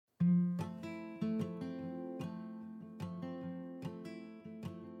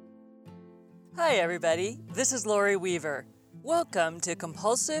Hi everybody, this is Lori Weaver. Welcome to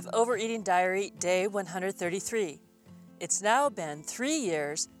Compulsive Overeating Diary Day 133. It's now been 3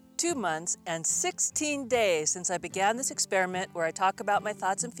 years, 2 months, and 16 days since I began this experiment where I talk about my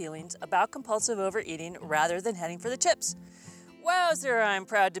thoughts and feelings about compulsive overeating rather than heading for the chips. Wowzer, I'm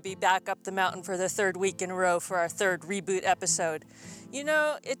proud to be back up the mountain for the third week in a row for our third reboot episode. You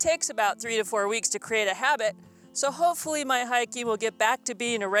know, it takes about 3 to 4 weeks to create a habit, so hopefully my hiking will get back to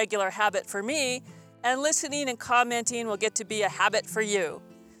being a regular habit for me, and listening and commenting will get to be a habit for you.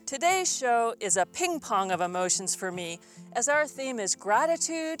 Today's show is a ping pong of emotions for me, as our theme is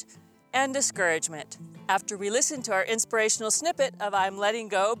gratitude and discouragement. After we listen to our inspirational snippet of I'm Letting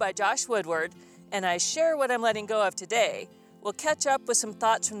Go by Josh Woodward, and I share what I'm letting go of today, we'll catch up with some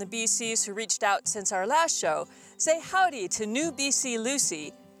thoughts from the BCs who reached out since our last show, say howdy to new BC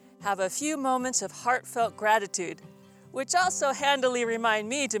Lucy, have a few moments of heartfelt gratitude, which also handily remind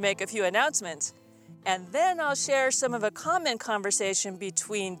me to make a few announcements. And then I'll share some of a comment conversation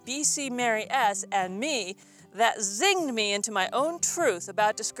between BC Mary S. and me that zinged me into my own truth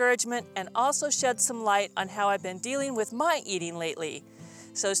about discouragement and also shed some light on how I've been dealing with my eating lately.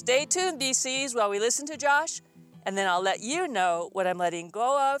 So stay tuned, BCs, while we listen to Josh, and then I'll let you know what I'm letting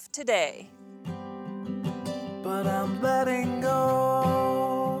go of today. But I'm letting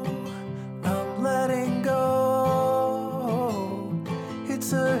go, I'm letting go.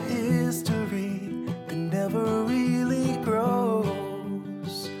 It's a history that never really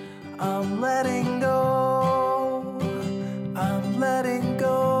grows. I'm letting go, I'm letting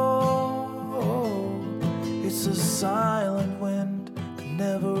go. It's a silent wind that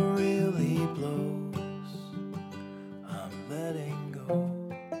never really blows. I'm letting go.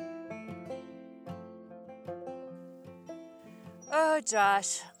 Oh,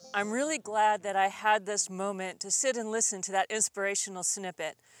 Josh, I'm really glad that I had this moment to sit and listen to that inspirational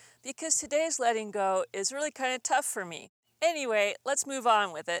snippet, because today's letting go is really kind of tough for me. Anyway, let's move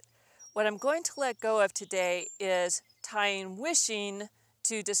on with it. What I'm going to let go of today is tying wishing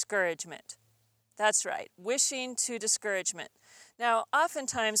to discouragement. That's right, wishing to discouragement. Now,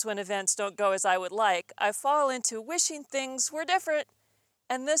 oftentimes when events don't go as I would like, I fall into wishing things were different.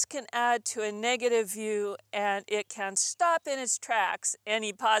 And this can add to a negative view, and it can stop in its tracks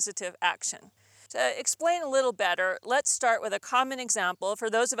any positive action. To explain a little better, let's start with a common example for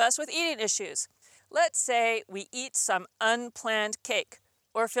those of us with eating issues. Let's say we eat some unplanned cake,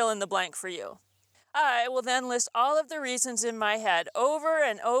 or fill in the blank for you. I will then list all of the reasons in my head over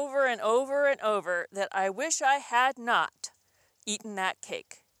and over and over and over that I wish I had not eaten that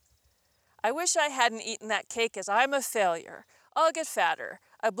cake. I wish I hadn't eaten that cake as I'm a failure. I'll get fatter.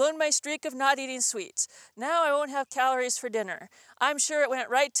 I've blown my streak of not eating sweets. Now I won't have calories for dinner. I'm sure it went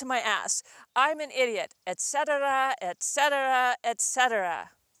right to my ass. I'm an idiot, etc., etc.,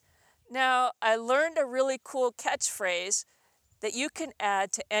 etc. Now, I learned a really cool catchphrase that you can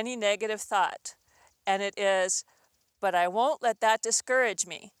add to any negative thought, and it is, but I won't let that discourage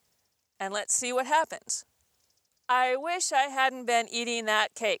me. And let's see what happens. I wish I hadn't been eating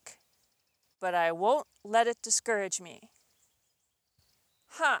that cake, but I won't let it discourage me.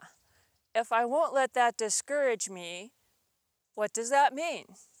 If I won't let that discourage me, what does that mean?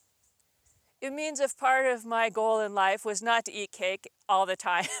 It means if part of my goal in life was not to eat cake all the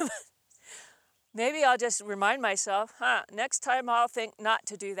time, maybe I'll just remind myself, next time I'll think not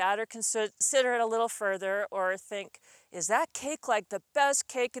to do that, or consider it a little further, or think, is that cake like the best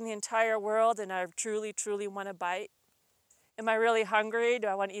cake in the entire world and I truly, truly want to bite? Am I really hungry? Do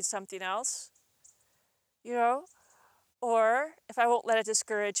I want to eat something else? You know? Or if I won't let it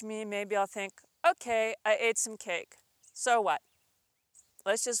discourage me, maybe I'll think, okay, I ate some cake. So what?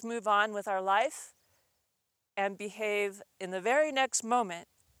 Let's just move on with our life and behave in the very next moment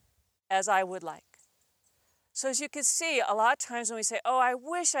as I would like. So as you can see, a lot of times when we say, oh, I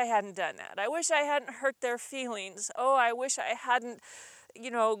wish I hadn't done that. I wish I hadn't hurt their feelings. Oh, I wish I hadn't,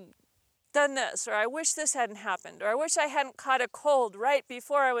 done this. Or I wish this hadn't happened. Or I wish I hadn't caught a cold right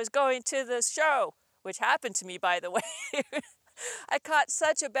before I was going to this show. Which happened to me, by the way. I caught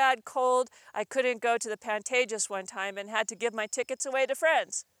such a bad cold, I couldn't go to the Pantages one time and had to give my tickets away to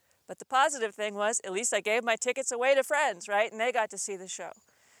friends. But the positive thing was, at least I gave my tickets away to friends, right? And they got to see the show.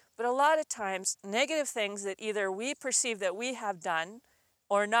 But a lot of times, negative things that either we perceive that we have done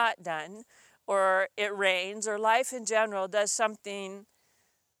or not done, or it rains, or life in general does something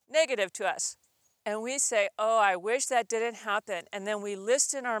negative to us. And we say, oh, I wish that didn't happen. And then we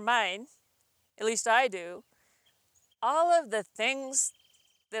list in our mind, at least I do, all of the things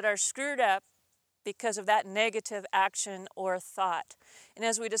that are screwed up because of that negative action or thought. And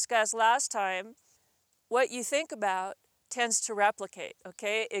as we discussed last time, what you think about tends to replicate,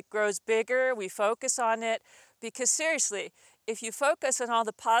 okay? It grows bigger, we focus on it, because seriously, if you focus on all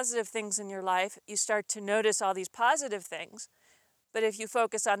the positive things in your life, you start to notice all these positive things. But if you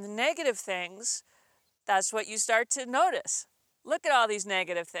focus on the negative things, that's what you start to notice. Look at all these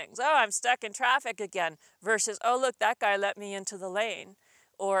negative things. Oh, I'm stuck in traffic again. Versus, oh, look, that guy let me into the lane.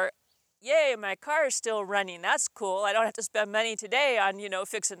 Or, yay, my car is still running. That's cool. I don't have to spend money today on,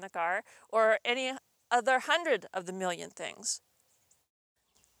 fixing the car. Or any other 100 of the million things.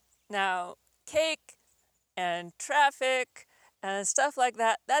 Now, cake and traffic and stuff like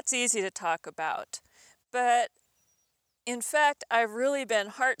that, that's easy to talk about. But in fact, I've really been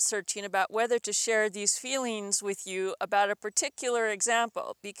heart-searching about whether to share these feelings with you about a particular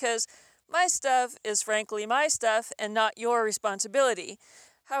example, because my stuff is frankly my stuff and not your responsibility.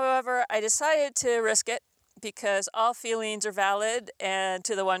 However, I decided to risk it because all feelings are valid, and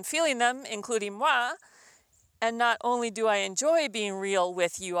to the one feeling them, including moi, and not only do I enjoy being real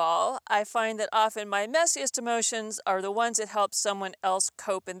with you all, I find that often my messiest emotions are the ones that help someone else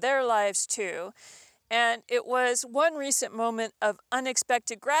cope in their lives too. And it was one recent moment of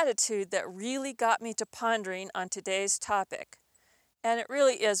unexpected gratitude that really got me to pondering on today's topic. And it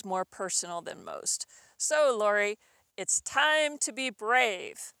really is more personal than most. So, Lori, it's time to be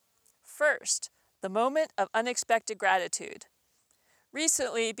brave. First, the moment of unexpected gratitude.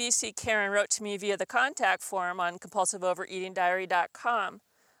 Recently, BC Karen wrote to me via the contact form on compulsiveovereatingdiary.com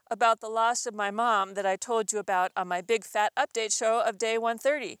about the loss of my mom that I told you about on my Big Fat Update show of day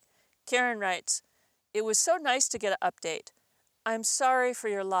 130. Karen writes, "It was so nice to get an update. I'm sorry for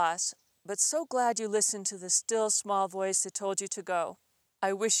your loss, but so glad you listened to the still small voice that told you to go.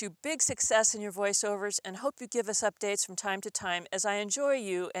 I wish you big success in your voiceovers and hope you give us updates from time to time as I enjoy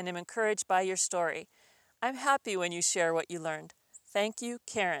you and am encouraged by your story. I'm happy when you share what you learned. Thank you,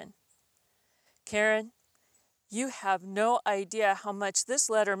 Karen." Karen, you have no idea how much this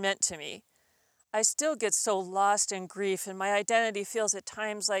letter meant to me. I still get so lost in grief, and my identity feels at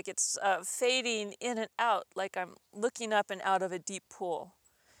times like it's fading in and out, like I'm looking up and out of a deep pool.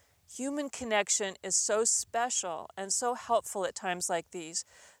 Human connection is so special and so helpful at times like these.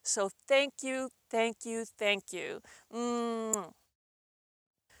 So thank you, thank you, thank you.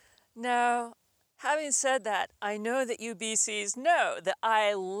 Now, having said that, I know that you BCs know that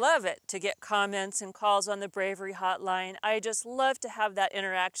I love it to get comments and calls on the Bravery Hotline. I just love to have that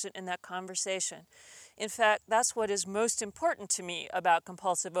interaction and that conversation. In fact, that's what is most important to me about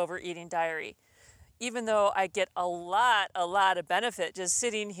Compulsive Overeating Diary. Even though I get a lot of benefit just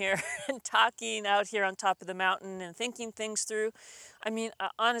sitting here and talking out here on top of the mountain and thinking things through, I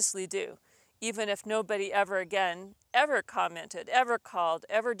honestly do. Even if nobody ever commented, ever called,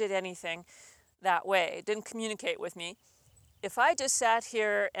 ever did anything that way, didn't communicate with me. If I just sat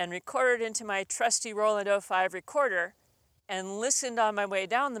here and recorded into my trusty Roland 05 recorder and listened on my way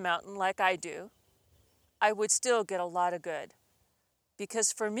down the mountain like I do, I would still get a lot of good.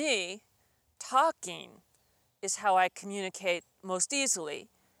 Because for me, talking is how I communicate most easily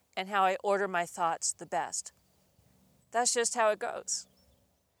and how I order my thoughts the best. That's just how it goes.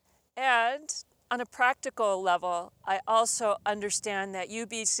 And on a practical level, I also understand that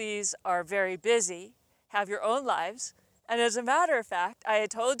UBCs are very busy, have your own lives, and as a matter of fact, I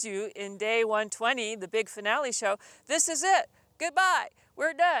had told you in day 120, the big finale show, this is it, goodbye,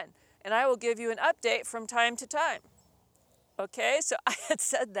 we're done, and I will give you an update from time to time. Okay, so I had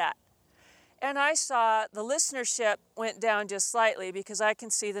said that. And I saw the listenership went down just slightly because I can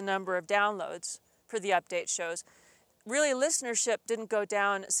see the number of downloads for the update shows. Really, listenership didn't go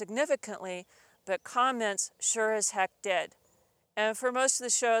down significantly, but comments sure as heck did. And for most of the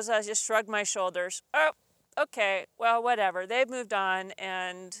shows, I just shrugged my shoulders. Oh, okay, well, whatever. They've moved on.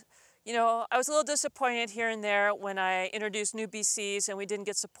 And, I was a little disappointed here and there when I introduced new BCs and we didn't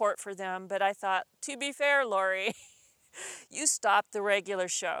get support for them. But I thought, to be fair, Lori, you stopped the regular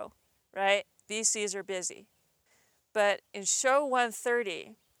show, right? BCs are busy. But in show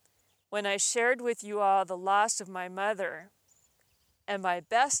 130, when I shared with you all the loss of my mother, and my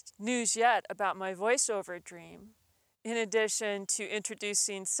best news yet about my voiceover dream, in addition to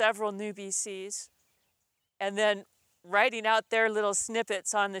introducing several new BCs, and then writing out their little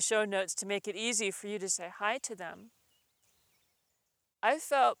snippets on the show notes to make it easy for you to say hi to them, I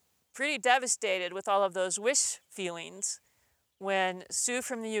felt pretty devastated with all of those wish feelings when Sue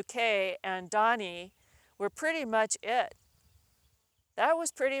from the UK and Donnie were pretty much it. That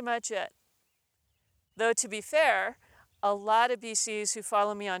was pretty much it. Though to be fair, a lot of BCs who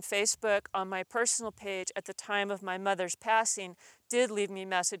follow me on Facebook on my personal page at the time of my mother's passing did leave me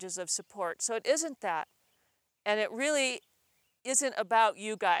messages of support. So it isn't that. And it really isn't about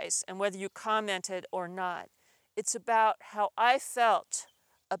you guys and whether you commented or not. It's about how I felt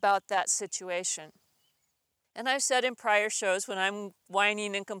about that situation. And I've said in prior shows when I'm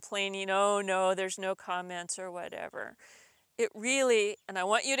whining and complaining, oh no, there's no comments or whatever. It really, and I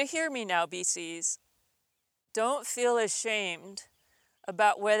want you to hear me now, BCs, don't feel ashamed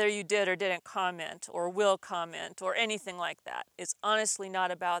about whether you did or didn't comment or will comment or anything like that. It's honestly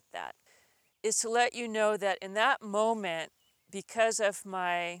not about that. It's to let you know that in that moment, because of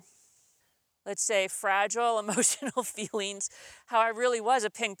my, let's say, fragile emotional feelings, how I really was a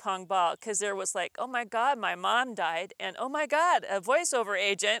ping pong ball, because there was like, oh my God, my mom died, and oh my God, a voiceover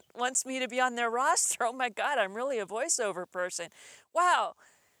agent wants me to be on their roster. Oh my God, I'm really a voiceover person. Wow,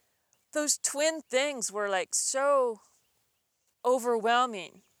 those twin things were like so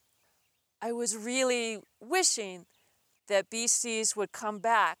overwhelming. I was really wishing that BCs would come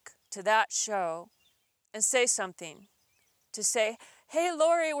back to that show and say something, to say, hey,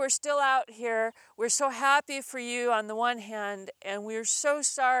 Lori, we're still out here. We're so happy for you on the one hand, and we're so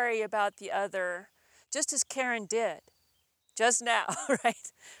sorry about the other, just as Karen did just now,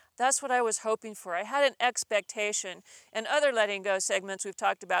 right? That's what I was hoping for. I had an expectation. And other letting go segments we've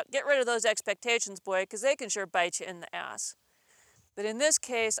talked about, get rid of those expectations, boy, because they can sure bite you in the ass. But in this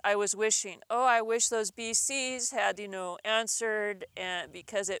case, I was wishing, oh, I wish those BCs had, answered, and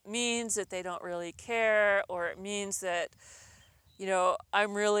because it means that they don't really care, or it means that,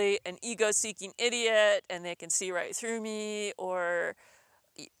 I'm really an ego-seeking idiot and they can see right through me, or,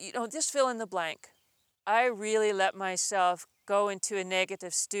 just fill in the blank. I really let myself go into a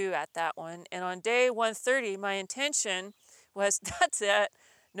negative stew at that one. And on day 130, my intention was, that's it.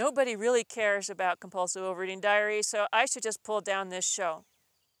 Nobody really cares about compulsive overeating diary, so I should just pull down this show.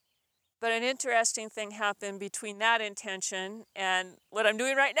 But an interesting thing happened between that intention and what I'm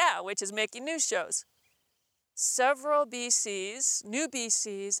doing right now, which is making new shows. Several BCs, new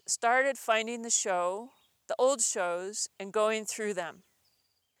BCs, started finding the show, the old shows, and going through them.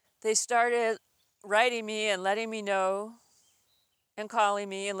 They started writing me and letting me know, and calling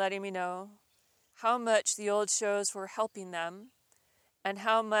me and letting me know how much the old shows were helping them, and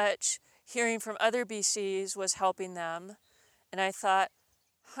how much hearing from other BCs was helping them. And I thought,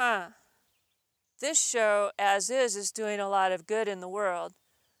 this show as is doing a lot of good in the world.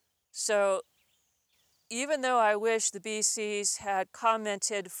 So even though I wish the BCs had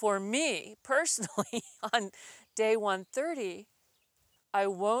commented for me personally on day 130, I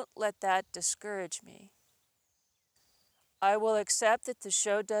won't let that discourage me. I will accept that the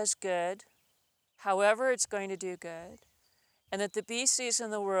show does good, however it's going to do good, and that the BCs in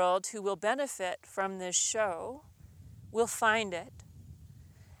the world who will benefit from this show will find it.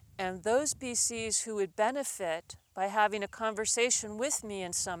 And those BCs who would benefit by having a conversation with me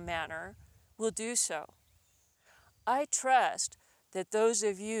in some manner will do so. I trust that those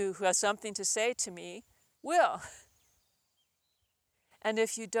of you who have something to say to me will. And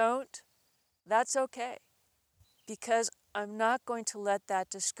if you don't, that's okay, because I'm not going to let that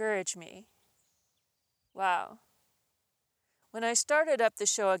discourage me. Wow. When I started up the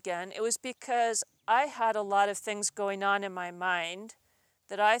show again, it was because I had a lot of things going on in my mind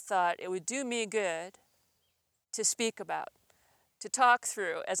that I thought it would do me good to speak about, to talk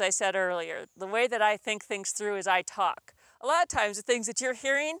through, as I said earlier. The way that I think things through is I talk. A lot of times the things that you're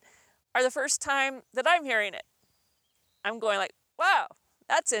hearing are the first time that I'm hearing it. I'm going like, wow,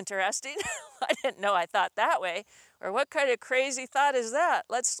 that's interesting. I didn't know I thought that way. Or what kind of crazy thought is that?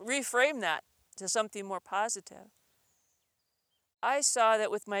 Let's reframe that to something more positive. I saw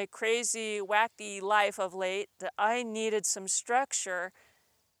that with my crazy, wacky life of late, that I needed some structure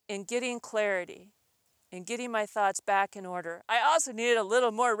in getting clarity, in getting my thoughts back in order. I also needed a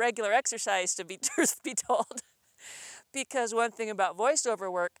little more regular exercise, to be truth be told. Because one thing about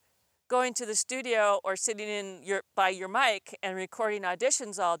voiceover work, going to the studio or sitting by your mic and recording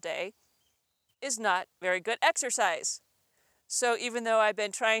auditions all day is not very good exercise. So even though I've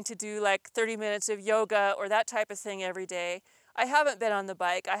been trying to do like 30 minutes of yoga or that type of thing every day, I haven't been on the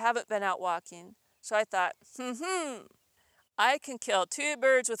bike, I haven't been out walking. So I thought, I can kill two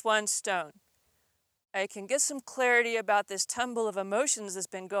birds with one stone. I can get some clarity about this tumble of emotions that's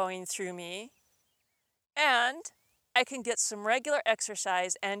been going through me, and I can get some regular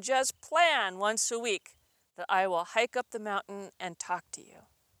exercise and just plan once a week that I will hike up the mountain and talk to you.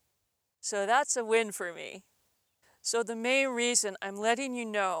 So that's a win for me. So the main reason I'm letting you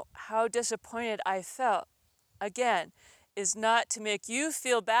know how disappointed I felt, again, is not to make you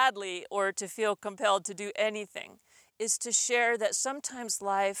feel badly or to feel compelled to do anything. Is to share that sometimes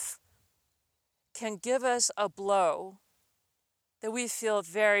life can give us a blow that we feel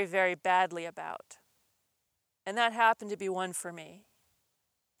very, very badly about. And that happened to be one for me.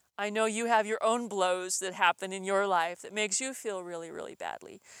 I know you have your own blows that happen in your life that makes you feel really, really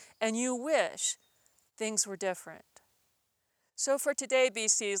badly, and you wish things were different. So for today,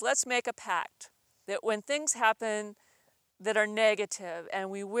 BCs, let's make a pact that when things happen that are negative and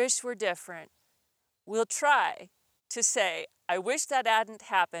we wish were different, we'll try to say, I wish that hadn't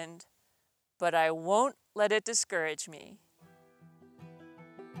happened, but I won't let it discourage me.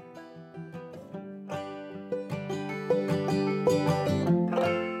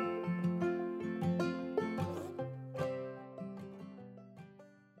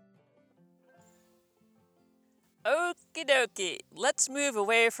 Okie dokie, let's move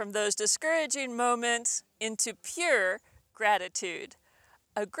away from those discouraging moments into pure gratitude.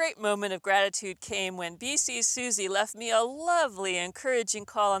 A great moment of gratitude came when BC Susie left me a lovely, encouraging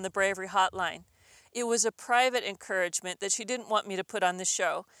call on the Bravery Hotline. It was a private encouragement that she didn't want me to put on the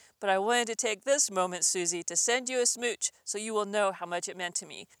show, but I wanted to take this moment, Susie, to send you a smooch so you will know how much it meant to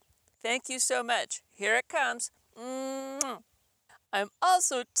me. Thank you so much. Here it comes. Mwah. I'm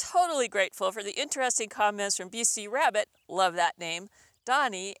also totally grateful for the interesting comments from BC Rabbit, love that name,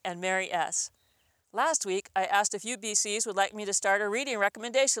 Donnie, and Mary S. Last week, I asked if you BCs would like me to start a reading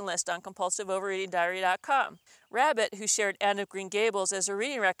recommendation list on compulsiveovereatingdiary.com. Rabbit, who shared Anne of Green Gables as a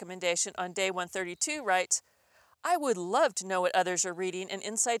reading recommendation on day 132, writes, I would love to know what others are reading and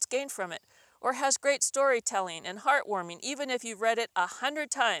insights gained from it, or has great storytelling and heartwarming even if you've read it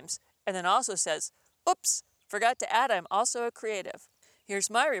 100 times, and then also says, oops, forgot to add I'm also a creative. Here's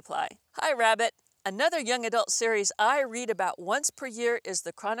my reply. Hi, Rabbit. Another young adult series I read about once per year is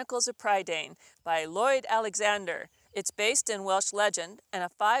The Chronicles of Prydain by Lloyd Alexander. It's based in Welsh legend and a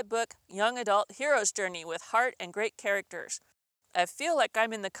 5-book young adult hero's journey with heart and great characters. I feel like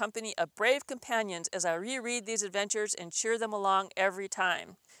I'm in the company of brave companions as I reread these adventures and cheer them along every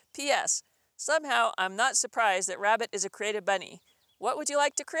time. P.S. Somehow I'm not surprised that Rabbit is a creative bunny. What would you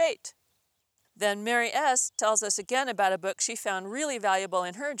like to create? Then Mary S. tells us again about a book she found really valuable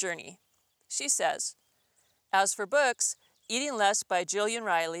in her journey. She says, as for books, Eating Less by Jillian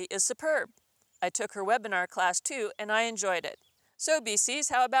Riley is superb. I took her webinar class too, and I enjoyed it. So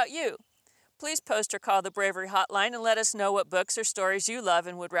BCs, how about you? Please post or call the Bravery Hotline and let us know what books or stories you love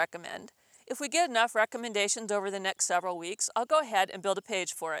and would recommend. If we get enough recommendations over the next several weeks, I'll go ahead and build a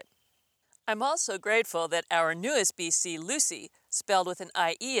page for it. I'm also grateful that our newest BC, Lucy, spelled with an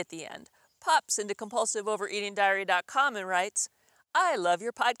IE at the end, pops into compulsiveovereatingdiary.com and writes, I love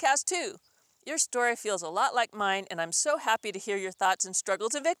your podcast too. Your story feels a lot like mine, and I'm so happy to hear your thoughts and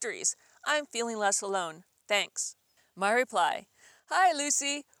struggles and victories. I'm feeling less alone. Thanks. My reply, hi,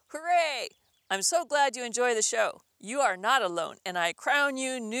 Lucy. Hooray! I'm so glad you enjoy the show. You are not alone, and I crown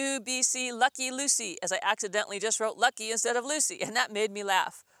you new BC Lucky Lucy, as I accidentally just wrote Lucky instead of Lucy, and that made me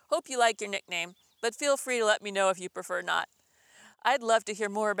laugh. Hope you like your nickname, but feel free to let me know if you prefer not. I'd love to hear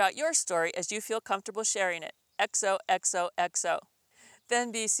more about your story as you feel comfortable sharing it. XOXOXO.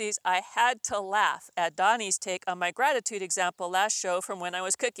 Then, BCs, I had to laugh at Donnie's take on my gratitude example last show from when I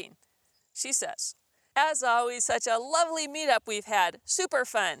was cooking. She says, as always, such a lovely meetup we've had. Super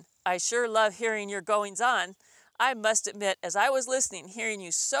fun. I sure love hearing your goings-on. I must admit, as I was listening, hearing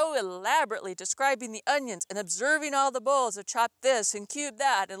you so elaborately describing the onions and observing all the bowls of chopped this and cubed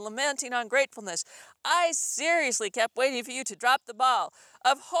that and lamenting on gratefulness, I seriously kept waiting for you to drop the ball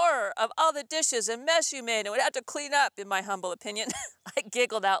of horror of all the dishes and mess you made and would have to clean up, in my humble opinion. I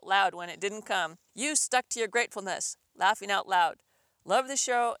giggled out loud when it didn't come. You stuck to your gratefulness, laughing out loud. Love the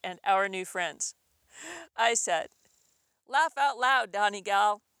show and our new friends. I said, laugh out loud, Donnie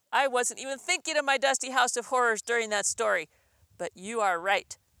gal. I wasn't even thinking of my dusty house of horrors during that story. But you are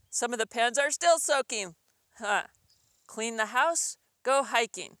right. Some of the pans are still soaking. Huh. Clean the house, go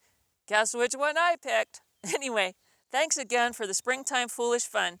hiking. Guess which one I picked. Anyway, thanks again for the springtime foolish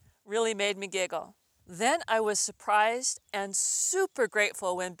fun. Really made me giggle. Then I was surprised and super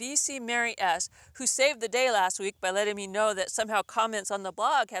grateful when BC Mary S., who saved the day last week by letting me know that somehow comments on the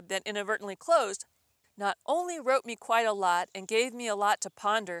blog had been inadvertently closed, not only wrote me quite a lot and gave me a lot to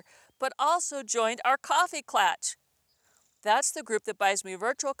ponder, but also joined our coffee clatch. That's the group that buys me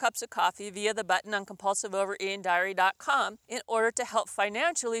virtual cups of coffee via the button on compulsiveovereatingdiary.com in order to help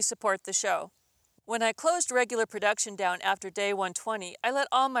financially support the show. When I closed regular production down after day 120, I let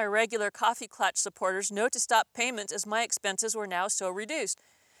all my regular coffee clatch supporters know to stop payments as my expenses were now so reduced.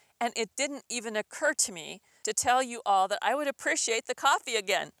 And it didn't even occur to me to tell you all that I would appreciate the coffee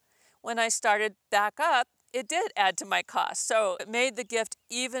again. When I started back up, it did add to my cost, so it made the gift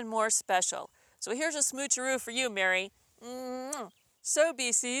even more special. So here's a smoocheroo for you, Mary. So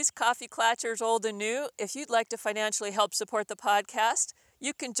BCs, coffee clatchers old and new, if you'd like to financially help support the podcast,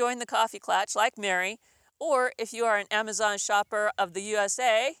 you can join the coffee clatch like Mary, or if you are an Amazon shopper of the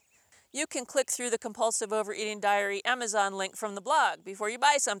USA, you can click through the Compulsive Overeating Diary Amazon link from the blog before you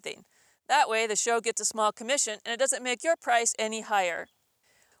buy something. That way, the show gets a small commission and it doesn't make your price any higher.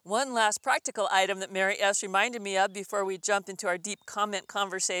 One last practical item that Mary S. reminded me of before we jump into our deep comment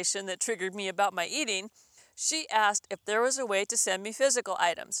conversation that triggered me about my eating, she asked if there was a way to send me physical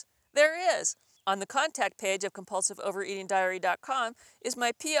items. There is. On the contact page of compulsiveovereatingdiary.com is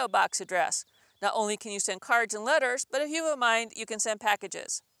my P.O. Box address. Not only can you send cards and letters, but if you have a mind, you can send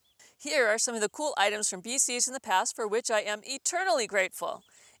packages. Here are some of the cool items from BCs in the past for which I am eternally grateful.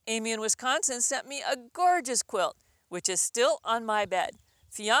 Amy in Wisconsin sent me a gorgeous quilt, which is still on my bed.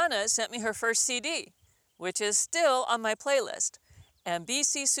 Fiona sent me her first CD, which is still on my playlist. And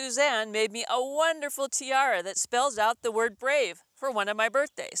BC Suzanne made me a wonderful tiara that spells out the word brave for one of my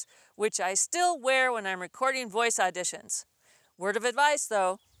birthdays, which I still wear when I'm recording voice auditions. Word of advice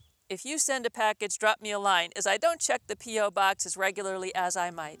though, if you send a package, drop me a line, as I don't check the P.O. box as regularly as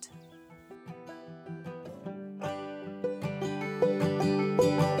I might.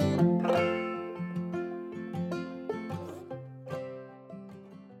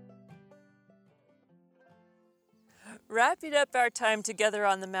 Wrapping up our time together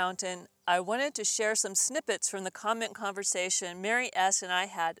on the mountain, I wanted to share some snippets from the comment conversation Mary S. and I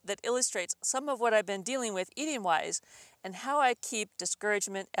had that illustrates some of what I've been dealing with eating-wise and how I keep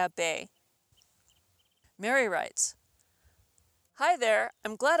discouragement at bay. Mary writes, "Hi there,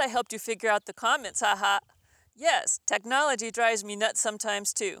 I'm glad I helped you figure out the comments, haha. Yes, technology drives me nuts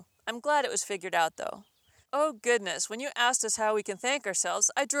sometimes too. I'm glad it was figured out though. Oh goodness, when you asked us how we can thank ourselves,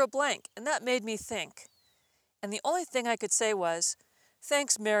 I drew a blank, and that made me think. And the only thing I could say was,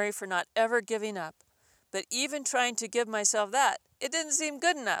 thanks, Mary, for not ever giving up. But even trying to give myself that, it didn't seem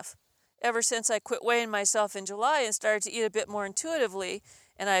good enough. Ever since I quit weighing myself in July and started to eat a bit more intuitively,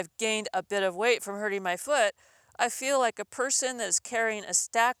 and I've gained a bit of weight from hurting my foot, I feel like a person that is carrying a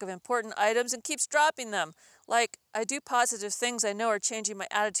stack of important items and keeps dropping them. Like, I do positive things I know are changing my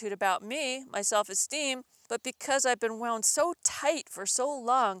attitude about me, my self-esteem, but because I've been wound so tight for so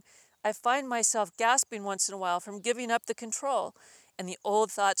long, I find myself gasping once in a while from giving up the control, and the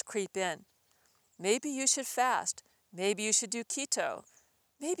old thoughts creep in. Maybe you should fast. Maybe you should do keto.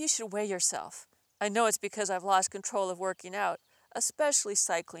 Maybe you should weigh yourself. I know it's because I've lost control of working out, especially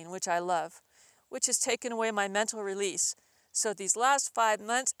cycling, which I love, which has taken away my mental release. So these last 5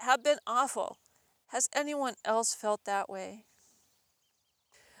 months have been awful. Has anyone else felt that way?"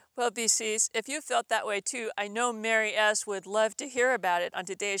 Well, BCs, if you felt that way too, I know Mary S. would love to hear about it on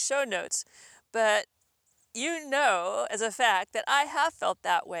today's show notes. But you know, as a fact, that I have felt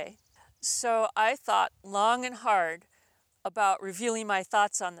that way. So I thought long and hard about revealing my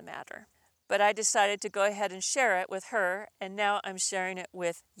thoughts on the matter. But I decided to go ahead and share it with her, and now I'm sharing it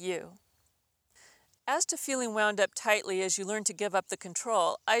with you. As to feeling wound up tightly as you learn to give up the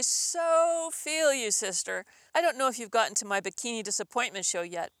control, I so feel you, sister. I don't know if you've gotten to my Bikini Disappointment show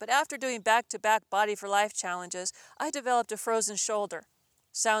yet, but after doing back-to-back Body for Life challenges, I developed a frozen shoulder.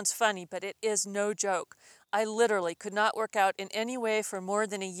 Sounds funny, but it is no joke. I literally could not work out in any way for more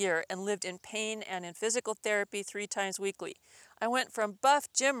than a year and lived in pain and in physical therapy 3 times weekly. I went from buff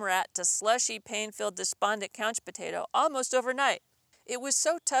gym rat to slushy, pain-filled, despondent couch potato almost overnight. It was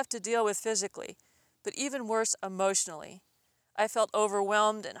so tough to deal with physically, but even worse emotionally. I felt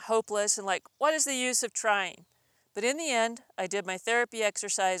overwhelmed and hopeless and like, what is the use of trying? But in the end, I did my therapy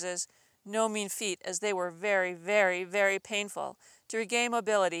exercises, no mean feat as they were very, very, very painful, to regain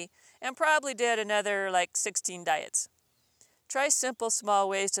mobility, and probably did another 16 diets. Try simple, small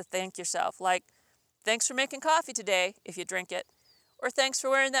ways to thank yourself, like, thanks for making coffee today, if you drink it, or thanks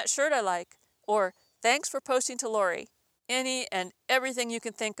for wearing that shirt I like, or thanks for posting to Lori. Any and everything you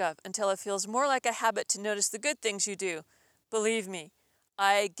can think of until it feels more like a habit to notice the good things you do. Believe me,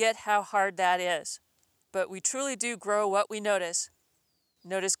 I get how hard that is. But we truly do grow what we notice.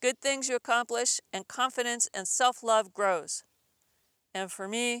 Notice good things you accomplish, and confidence and self-love grows. And for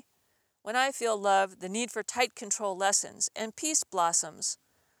me, when I feel love, the need for tight control lessens and peace blossoms.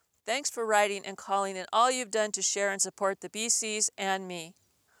 Thanks for writing and calling and all you've done to share and support the BCs and me."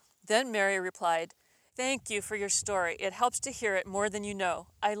 Then Mary replied, "Thank you for your story. It helps to hear it more than you know.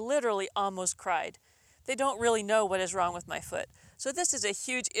 I literally almost cried. They don't really know what is wrong with my foot, so this is a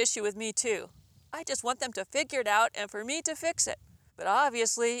huge issue with me too. I just want them to figure it out and for me to fix it. But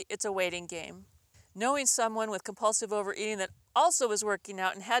obviously, it's a waiting game. Knowing someone with compulsive overeating that also was working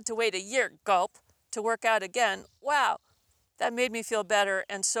out and had to wait a year, gulp, to work out again, wow, that made me feel better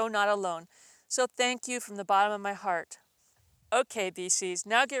and so not alone. So thank you from the bottom of my heart." Okay, BCs,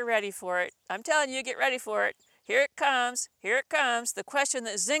 now get ready for it. I'm telling you, get ready for it. Here it comes, the question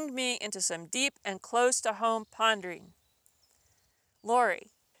that zinged me into some deep and close-to-home pondering.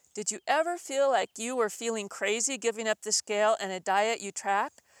 "Lori, Did you ever feel like you were feeling crazy giving up the scale and a diet you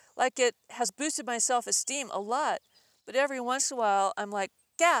tracked? Like it has boosted my self-esteem a lot, but every once in a while I'm like,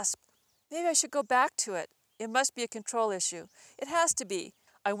 gasp, maybe I should go back to it. It must be a control issue. It has to be.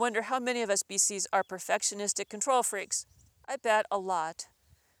 I wonder how many of us BCs are perfectionistic control freaks. I bet a lot.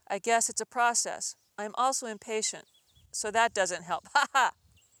 I guess it's a process. I'm also impatient, so that doesn't help. Ha ha!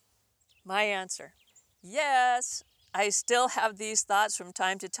 My answer: yes, I still have these thoughts from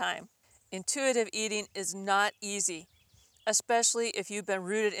time to time. Intuitive eating is not easy, especially if you've been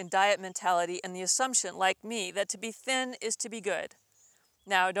rooted in diet mentality and the assumption, like me, that to be thin is to be good.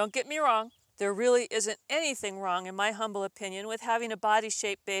 Now, don't get me wrong. There really isn't anything wrong, in my humble opinion, with having a body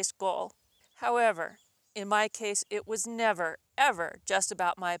shape-based goal. However, in my case, it was never, ever just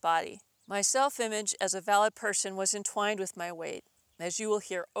about my body. My self-image as a valid person was entwined with my weight, as you will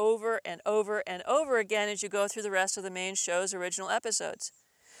hear over and over and over again as you go through the rest of the main show's original episodes.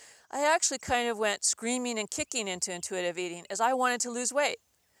 I actually kind of went screaming and kicking into intuitive eating as I wanted to lose weight.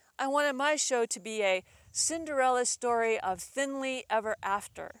 I wanted my show to be a Cinderella story of thinly ever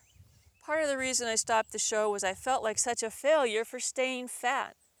after. Part of the reason I stopped the show was I felt like such a failure for staying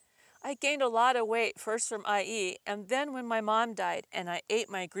fat. I gained a lot of weight, first from IE, and then when my mom died, and I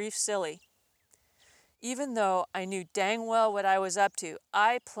ate my grief silly. Even though I knew dang well what I was up to,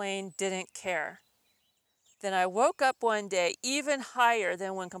 I plain didn't care. Then I woke up one day even higher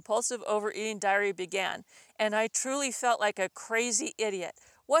than when compulsive overeating diary began, and I truly felt like a crazy idiot.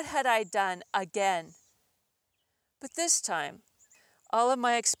 What had I done again? But this time, all of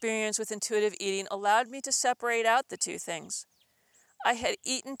my experience with intuitive eating allowed me to separate out the two things. I had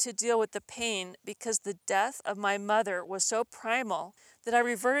eaten to deal with the pain because the death of my mother was so primal that I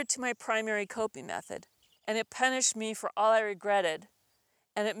reverted to my primary coping method, and it punished me for all I regretted,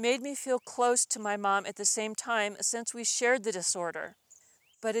 and it made me feel close to my mom at the same time since we shared the disorder.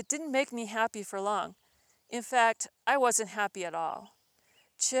 But it didn't make me happy for long. In fact, I wasn't happy at all.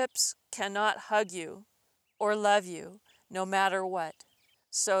 Chips cannot hug you or love you no matter what.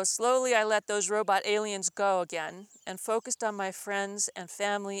 So slowly I let those robot aliens go again and focused on my friends and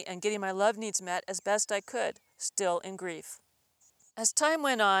family and getting my love needs met as best I could, still in grief. As time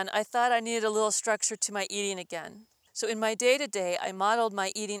went on, I thought I needed a little structure to my eating again. So in my day-to-day, I modeled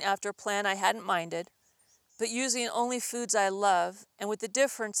my eating after a plan I hadn't minded, but using only foods I love, and with the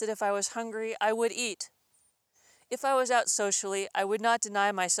difference that if I was hungry, I would eat. If I was out socially, I would not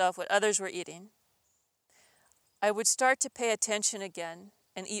deny myself what others were eating. I would start to pay attention again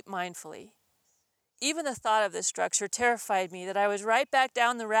and eat mindfully. Even the thought of this structure terrified me that I was right back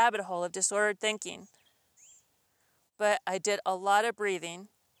down the rabbit hole of disordered thinking. But I did a lot of breathing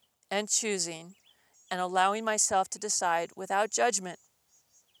and choosing and allowing myself to decide without judgment.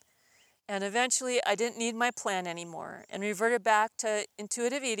 And eventually I didn't need my plan anymore and reverted back to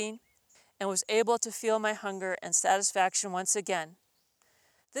intuitive eating and was able to feel my hunger and satisfaction once again.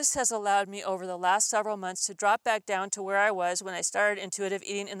 This has allowed me over the last several months to drop back down to where I was when I started intuitive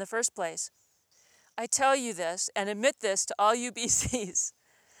eating in the first place. I tell you this and admit this to all you BCs,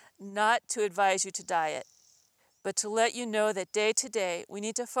 not to advise you to diet, but to let you know that day to day we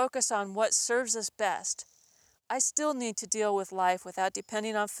need to focus on what serves us best. I still need to deal with life without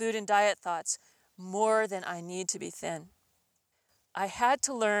depending on food and diet thoughts more than I need to be thin. I had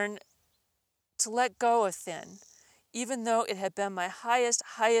to learn to let go of thin, even though it had been my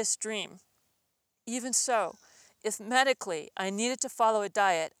highest dream. Even so, if medically I needed to follow a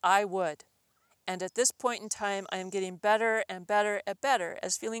diet, I would. And at this point in time, I am getting better and better and better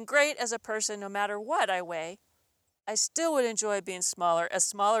as feeling great as a person no matter what I weigh. I still would enjoy being smaller, as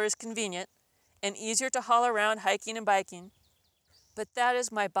smaller is convenient and easier to haul around hiking and biking. But that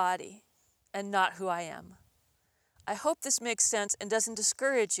is my body and not who I am. I hope this makes sense and doesn't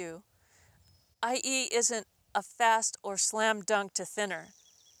discourage you. IE isn't a fast or slam dunk to thinner.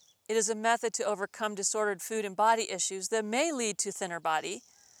 It is a method to overcome disordered food and body issues that may lead to thinner body,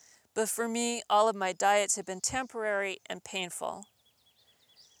 but for me, all of my diets have been temporary and painful.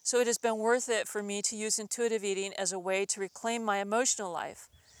 So it has been worth it for me to use intuitive eating as a way to reclaim my emotional life.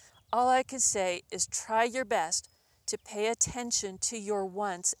 All I can say is try your best to pay attention to your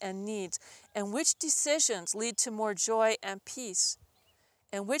wants and needs and which decisions lead to more joy and peace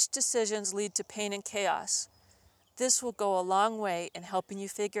and which decisions lead to pain and chaos. This will go a long way in helping you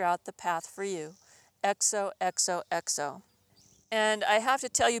figure out the path for you. XOXOXO. And I have to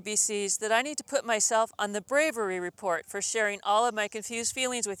tell you, BCs, that I need to put myself on the bravery report for sharing all of my confused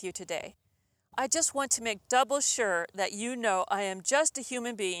feelings with you today. I just want to make double sure that you know I am just a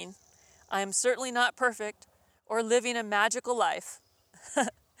human being. I am certainly not perfect or living a magical life.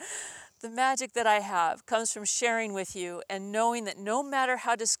 The magic that I have comes from sharing with you and knowing that no matter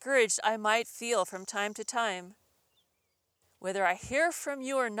how discouraged I might feel from time to time, whether I hear from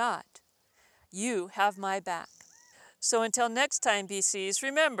you or not, you have my back. So until next time, BCs,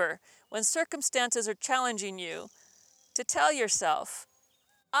 remember, when circumstances are challenging you, to tell yourself,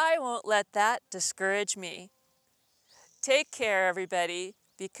 I won't let that discourage me. Take care, everybody,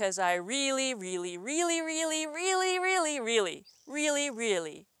 because I really, really, really, really, really, really, really, really,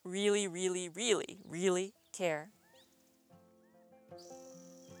 really, really, really, really, really care.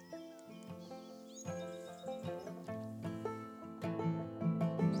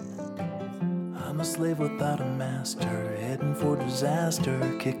 I'm a slave without a master, heading for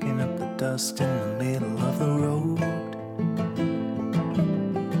disaster, kicking up the dust in the middle of the road.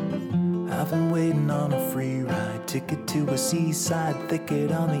 I've been waiting on a free ride, ticket to a seaside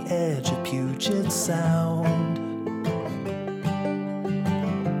thicket on the edge of Puget Sound.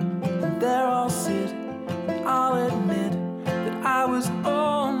 And there I'll sit, and I'll admit that I was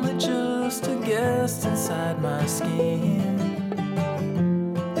only just a guest inside my skin.